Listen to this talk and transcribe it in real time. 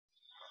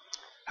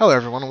Hello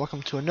everyone and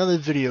welcome to another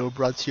video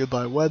brought to you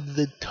by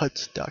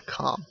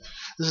webvidtuts.com.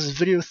 This is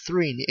video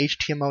 3 in the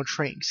HTML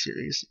training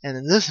series, and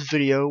in this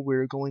video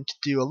we're going to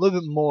do a little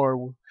bit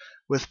more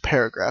with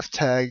paragraph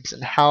tags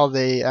and how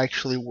they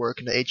actually work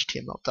in the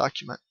HTML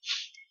document.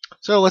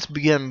 So let's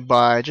begin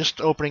by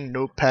just opening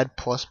Notepad++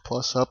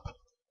 up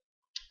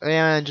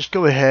and just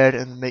go ahead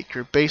and make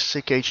your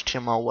basic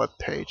HTML web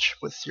page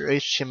with your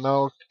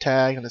HTML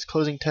tag and its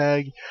closing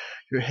tag,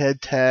 your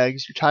head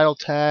tags, your title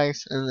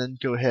tags, and then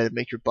go ahead and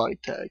make your body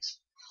tags.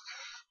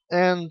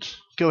 And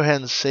go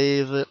ahead and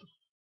save it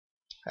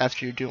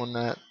after you're doing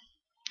that.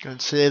 Go ahead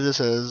and save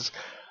this as,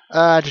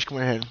 just go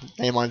ahead and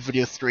name on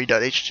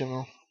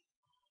video3.html.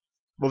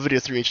 Well,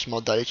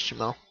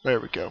 video3html.html. There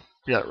we go.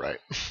 We got it right.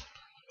 Just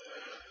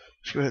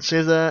go ahead and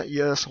save that.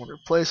 Yes, I want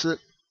to replace it.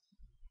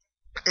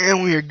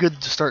 And we are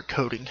good to start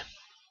coding.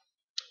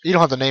 You don't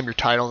have to name your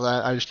title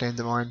that. I just named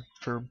mine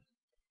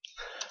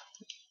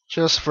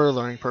just for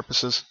learning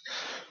purposes.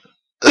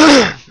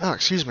 Oh,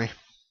 excuse me.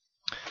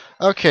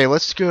 Okay,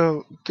 let's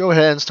go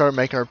ahead and start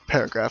making our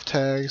paragraph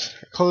tags.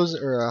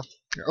 Our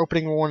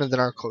opening one and then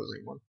our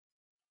closing one.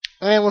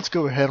 And let's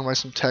go ahead and write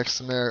some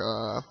text in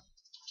there.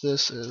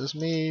 This is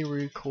me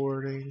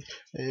recording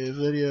a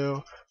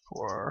video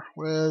for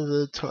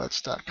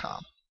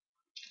webvidtuts.com.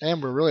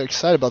 And we're really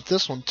excited about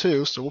this one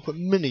too, so we'll put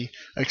many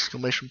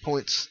exclamation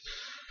points.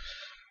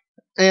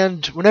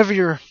 And whenever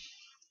you're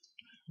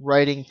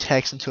writing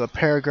text into a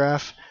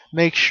paragraph,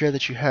 make sure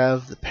that you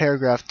have the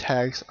paragraph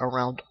tags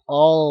around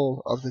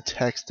all of the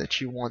text that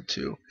you want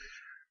to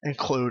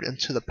include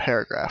into the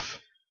paragraph.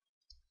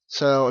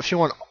 So if you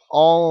want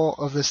all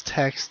of this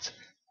text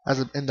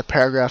in the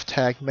paragraph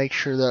tag, make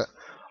sure that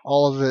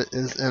all of it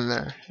is in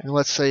there. And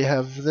let's say you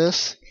have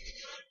this,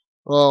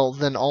 well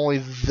then only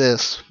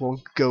this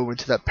will go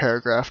into that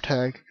paragraph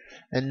tag,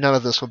 and none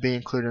of this will be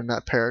included in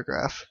that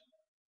paragraph.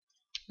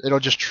 It'll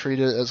just treat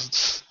it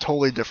as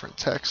totally different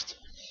text.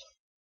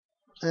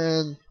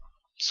 And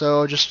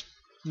so just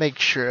make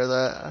sure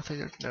that, I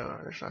think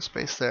there's no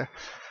space there.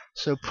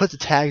 So put the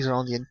tags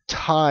around the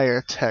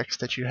entire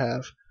text that you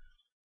have,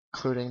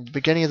 including the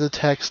beginning of the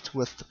text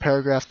with the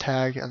paragraph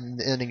tag and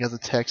the ending of the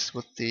text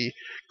with the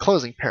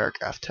closing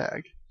paragraph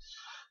tag.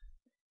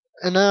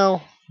 And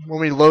now when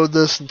we load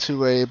this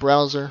into a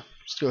browser,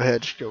 just go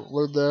ahead, just go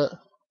load that.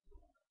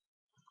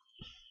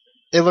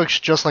 It looks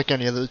just like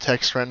any other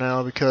text right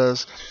now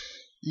because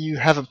you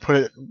haven't put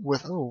it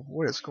with, oh,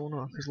 what is going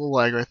on? There's a little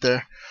lag right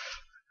there.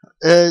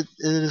 It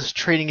is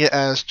treating it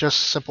as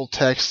just simple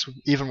text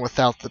even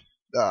without the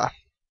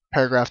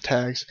paragraph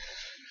tags.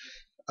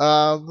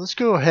 Let's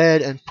go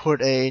ahead and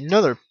put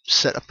another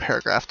set of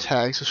paragraph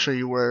tags to show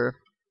you where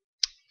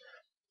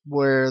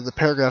the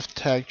paragraph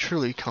tag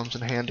truly comes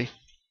in handy.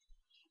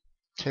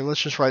 Okay,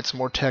 let's just write some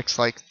more text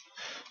like,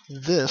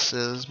 this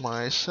is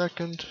my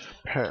second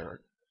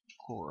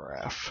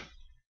paragraph.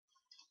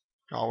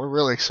 Oh, we're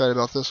really excited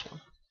about this one.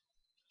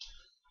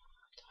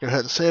 Go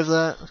ahead and save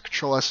that.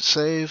 Control S to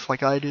save,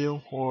 like I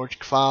do, or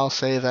file,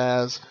 save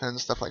as, and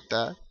stuff like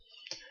that.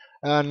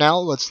 Now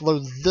let's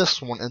load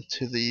this one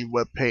into the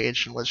web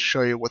page and let's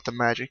show you what the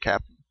magic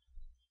happened.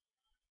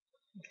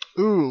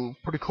 Ooh,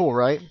 pretty cool,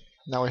 right?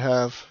 Now we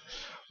have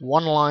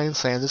one line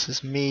saying this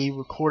is me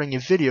recording a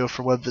video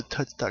for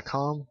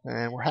webvidtuts.com,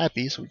 and we're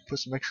happy, so we put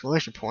some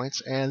exclamation points,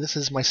 and this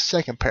is my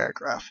second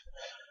paragraph.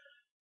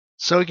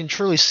 So you can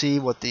truly see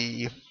what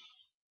the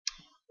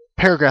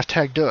paragraph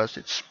tag does.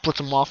 It splits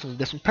them off into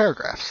different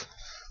paragraphs.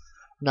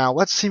 Now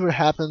let's see what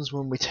happens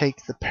when we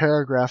take the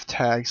paragraph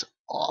tags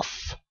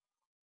off.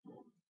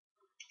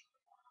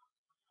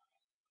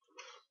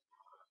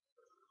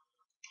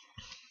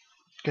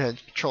 Go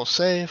ahead, Control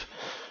save,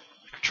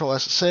 Control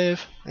S to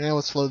save, and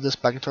let's load this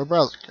back into our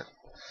browser again.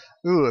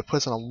 Ooh, it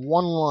puts it on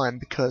one line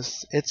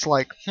because it's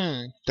like,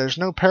 there's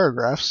no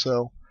paragraph,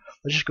 so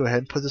let's just go ahead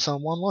and put this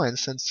on one line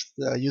since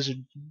the user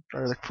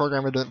or the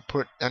programmer didn't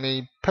put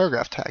any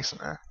paragraph tags in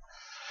there.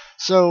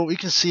 So you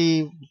can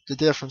see the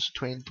difference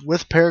between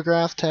with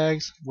paragraph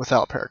tags,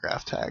 without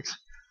paragraph tags.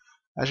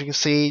 As you can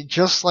see,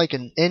 just like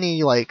in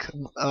any like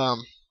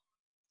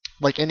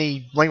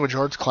any language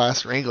arts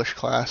class or English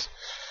class,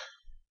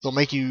 they'll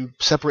make you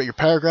separate your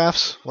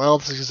paragraphs. Well,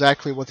 this is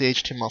exactly what the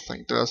HTML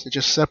thing does. It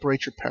just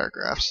separates your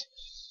paragraphs.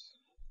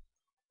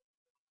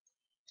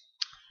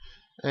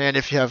 And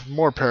if you have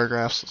more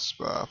paragraphs, let's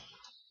put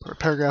our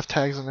paragraph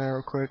tags in there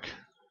real quick.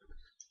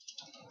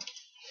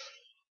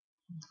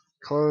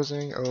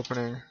 Closing,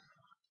 opening.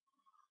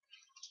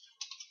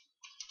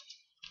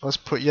 Let's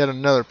put yet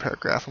another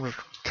paragraph. I'm going to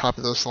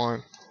copy this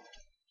line.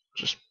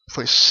 Just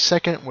place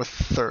second with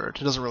third.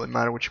 It doesn't really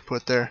matter what you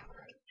put there.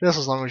 Just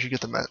as long as you get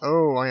the message.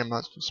 Oh, I am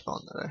not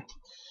spelling that.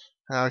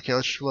 Okay,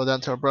 let's load that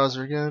into our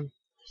browser again.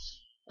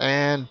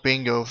 And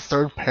bingo,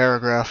 third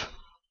paragraph.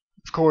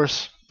 Of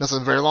course, that's a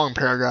very long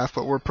paragraph,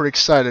 but we're pretty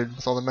excited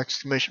with all the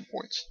exclamation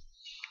points.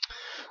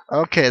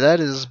 Okay, that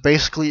is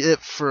basically it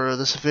for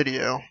this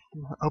video.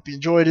 I hope you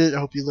enjoyed it. I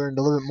hope you learned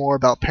a little bit more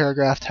about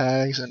paragraph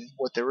tags and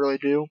what they really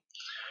do.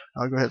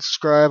 Go ahead and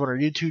subscribe on our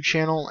YouTube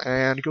channel,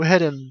 and go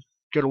ahead and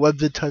go to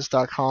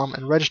webvidtuts.com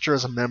and register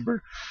as a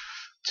member.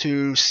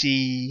 to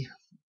see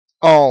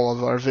all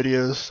of our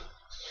videos.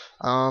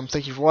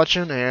 Thank you for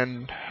watching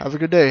and have a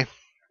good day.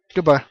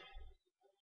 Goodbye.